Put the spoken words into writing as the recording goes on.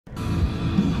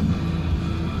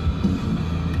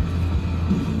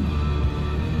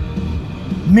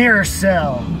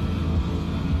Mirrorcell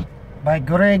by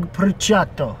Greg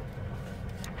Puciato.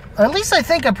 At least I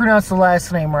think I pronounced the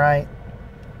last name right.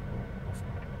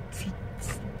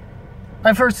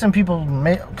 I've heard some people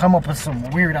come up with some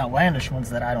weird, outlandish ones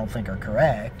that I don't think are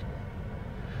correct.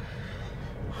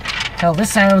 Hell,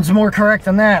 this sounds more correct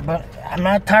than that, but I'm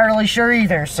not entirely sure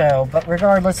either, so, but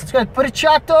regardless, it's good.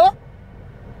 Puciato.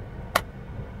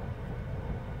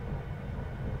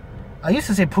 I used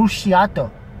to say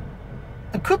Puciato.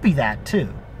 It could be that, too.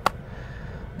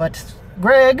 But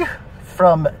Greg,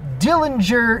 from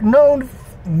Dillinger, known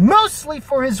mostly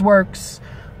for his works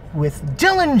with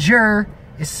Dillinger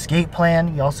Escape Plan.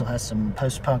 He also has some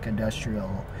post-punk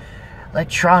industrial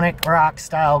electronic rock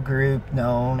style group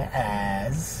known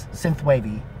as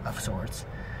synthwavy of sorts,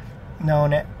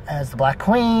 known as the Black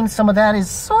Queen. Some of that is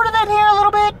sort of in here a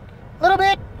little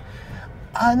bit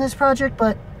in this project,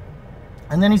 but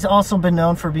and then he's also been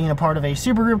known for being a part of a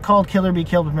supergroup called Killer Be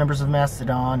Killed with members of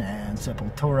Mastodon and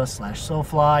Sepultura /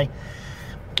 Soulfly,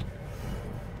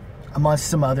 amongst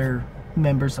some other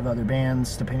members of other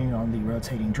bands, depending on the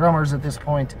rotating drummers at this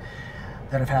point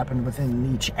that have happened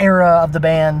within each era of the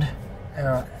band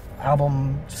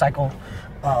album cycle.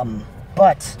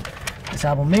 But this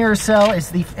album, Mirrorcell,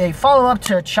 is a follow-up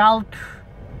to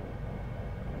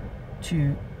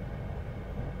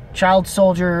Child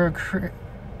Soldier,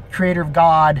 Creator of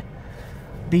God,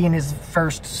 being his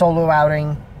first solo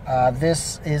outing.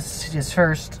 This is his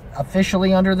first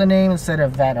officially under the name instead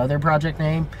of that other project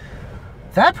name.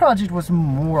 That project was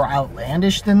more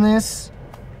outlandish than this.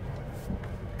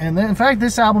 And then, in fact,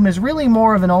 this album is really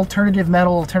more of an alternative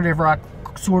metal, alternative rock,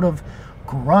 sort of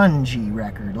grungy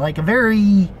record. Like a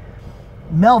very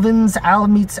Melvins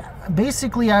album meets,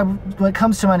 basically, what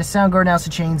comes to mind is Soundgarden, Alice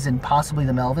in Chains, and possibly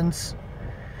the Melvins.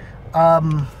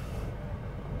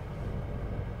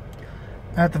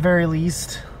 At the very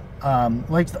least.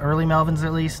 Like the early Melvins,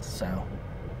 at least, so.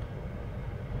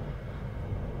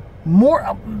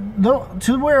 More,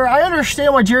 to where I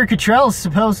understand why Jerry Cottrell is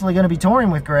supposedly going to be touring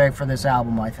with Greg for this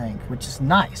album, I think, which is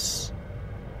nice.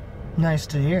 Nice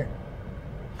to hear.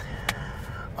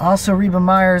 Also, Reba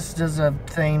Myers does a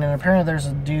thing, and apparently there's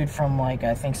a dude from, like,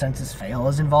 I think Census Fail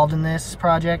is involved in this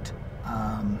project.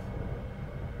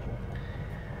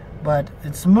 But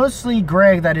it's mostly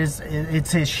Greg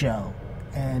it's his show.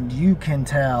 And you can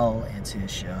tell it's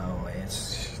his show.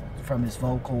 It's from his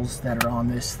vocals that are on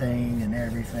this thing and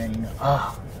everything.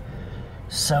 Oh,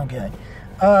 so good.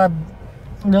 The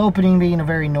opening being a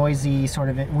very noisy, sort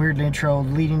of weird intro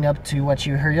leading up to what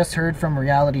you just heard from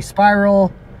Reality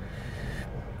Spiral.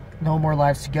 No More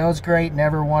Lives to Go is great.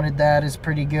 Never Wanted That is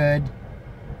pretty good.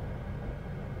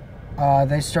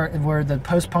 They start where the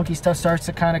post-punky stuff starts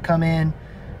to kind of come in.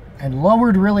 And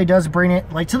Lowered really does bring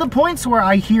it, like, to the points where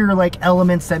I hear, like,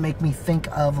 elements that make me think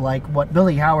of, like, what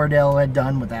Billy Howardale had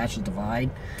done with Ashes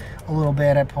Divide a little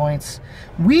bit at points.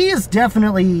 We is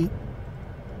definitely,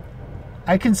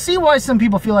 I can see why some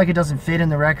people feel like it doesn't fit in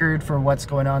the record for what's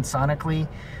going on sonically,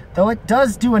 though it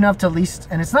does do enough to at least,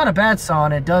 and it's not a bad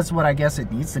song, it does what I guess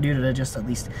it needs to do to just at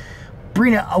least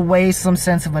bring it away some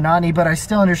sense of monotony, but I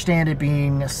still understand it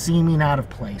being seeming out of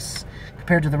place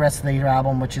compared to the rest of the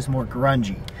album, which is more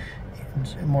grungy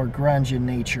in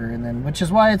nature, and then which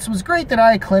is why it was great that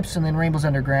I Eclipse and then Rainbows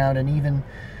Underground, and even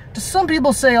some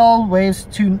people say All Waves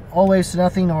to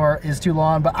Nothing or is too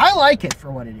long, but I like it for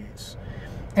what it is,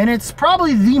 and it's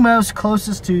probably the most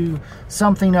closest to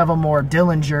something of a more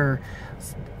Dillinger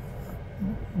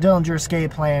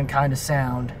Escape Plan kind of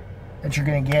sound that you're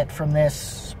gonna get from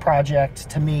this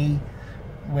project, to me,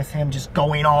 with him just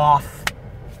going off,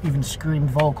 even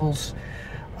screamed vocals.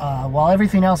 While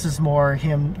everything else is more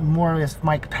as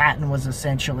Mike Patton was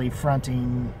essentially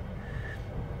fronting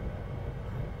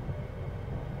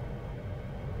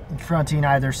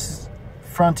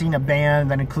a band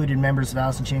that included members of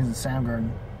Alice in Chains and Soundgarden,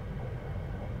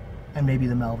 and maybe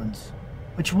the Melvins,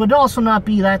 which would also not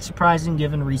be that surprising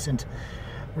given recent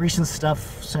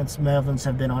stuff since Melvins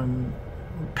have been on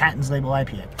Patton's label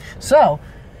IPA. So,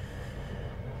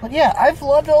 but yeah, I've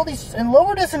loved all these, and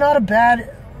Lowered is not a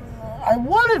bad. I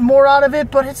wanted more out of it,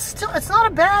 but it's not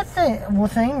a bad thing.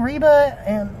 Reba,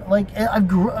 and like, I've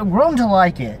grown to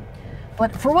like it.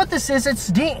 But for what this is,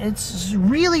 it's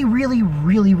really, really,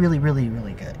 really, really, really,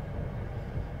 really good.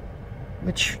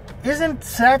 Which isn't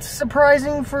that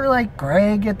surprising for, like,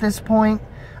 Greg at this point.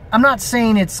 I'm not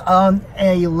saying it's on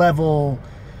a level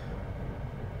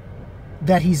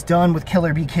that he's done with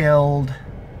Killer Be Killed,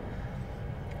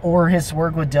 or his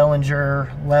work with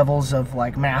Dillinger levels of,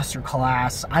 like,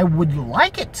 masterclass. I would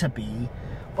like it to be,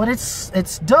 but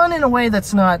it's done in a way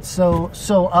that's not so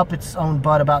up its own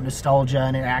butt about nostalgia,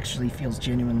 and it actually feels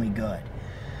genuinely good.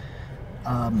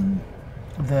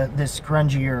 this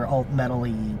grungier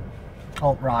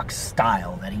alt rock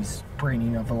style that he's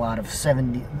bringing of a lot of his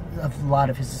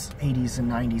 80s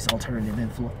and 90s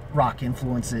alternative rock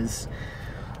influences.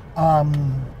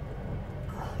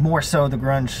 More so the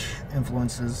grunge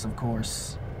influences, of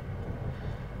course.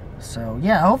 So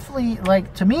yeah, hopefully,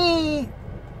 like, to me,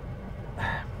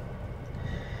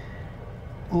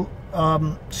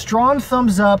 strong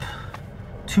thumbs up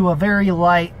to a very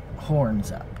light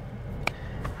horns up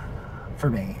for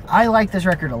me. I like this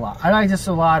record a lot. I like this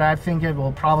a lot. I think it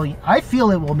will probably, I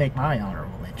feel it will make my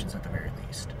honorable mentions at the very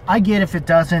least. I get if it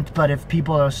doesn't, but if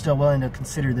people are still willing to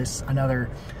consider this another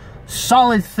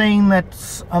solid thing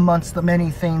that's amongst the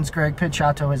many things Greg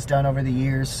Puciato has done over the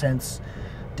years since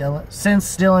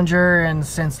Dillinger and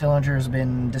since Dillinger has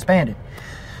been disbanded.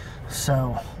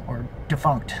 So, or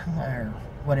defunct, or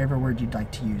whatever word you'd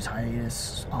like to use,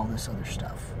 hiatus, all this other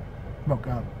stuff. Broke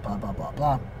up, blah, blah, blah,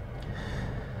 blah.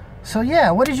 So yeah,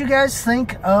 what did you guys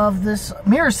think of this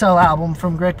Mirrorcell album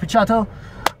from Greg Puciato?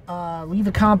 Leave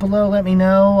a comment below, let me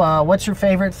know. What's your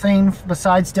favorite thing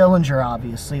besides Dillinger,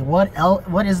 obviously? What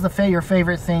is your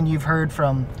favorite thing you've heard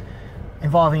from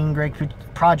involving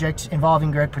projects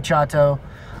involving Greg Puciato?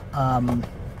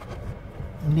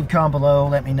 Leave a comment below,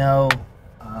 let me know.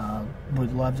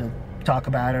 Would love to talk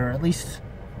about it, or at least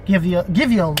give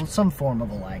you some form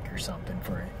of a like or something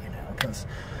for it, you know, because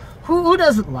who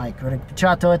doesn't like Greg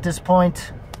Puciato at this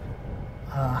point?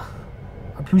 Or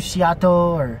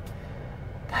Puciato, or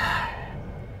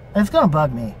it's gonna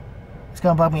bug me. It's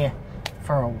gonna bug me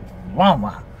for a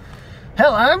while.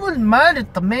 Hell, I wouldn't mind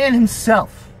if the man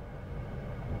himself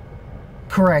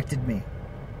corrected me.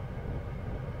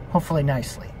 Hopefully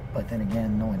nicely. But then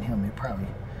again, knowing him,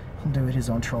 he'll do it his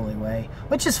own trolley way,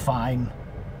 which is fine.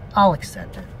 I'll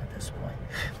accept it at this point.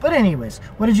 But anyways,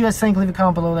 what did you guys think? Leave a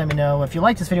comment below, let me know. If you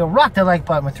like this video, rock that like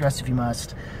button with the rest if you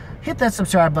must. Hit that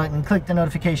subscribe button, click the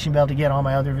notification bell to get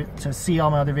to see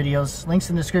all my other videos. Links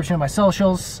in the description of my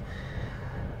socials,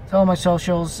 all my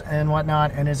socials and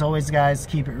whatnot. And as always, guys,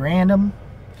 keep it random,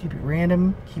 keep it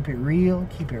real,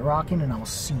 keep it rocking, and I'll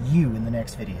see you in the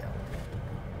next video.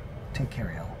 Take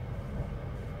care, y'all.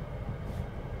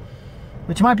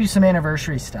 Which might be some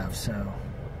anniversary stuff, so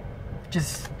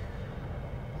just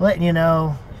letting you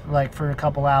know, like, for a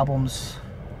couple albums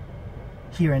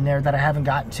here and there that I haven't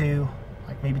gotten to,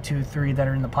 like maybe 2 or 3 that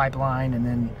are in the pipeline, and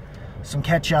then some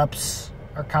catch-ups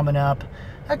are coming up.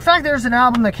 In fact, there's an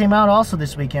album that came out also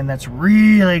this weekend that's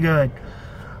really good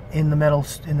in the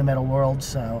metal world,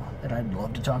 so that I'd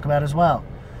love to talk about as well.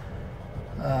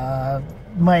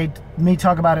 May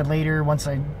talk about it later once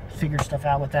I figure stuff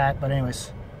out with that, but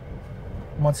anyways,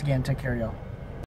 once again, take care, y'all.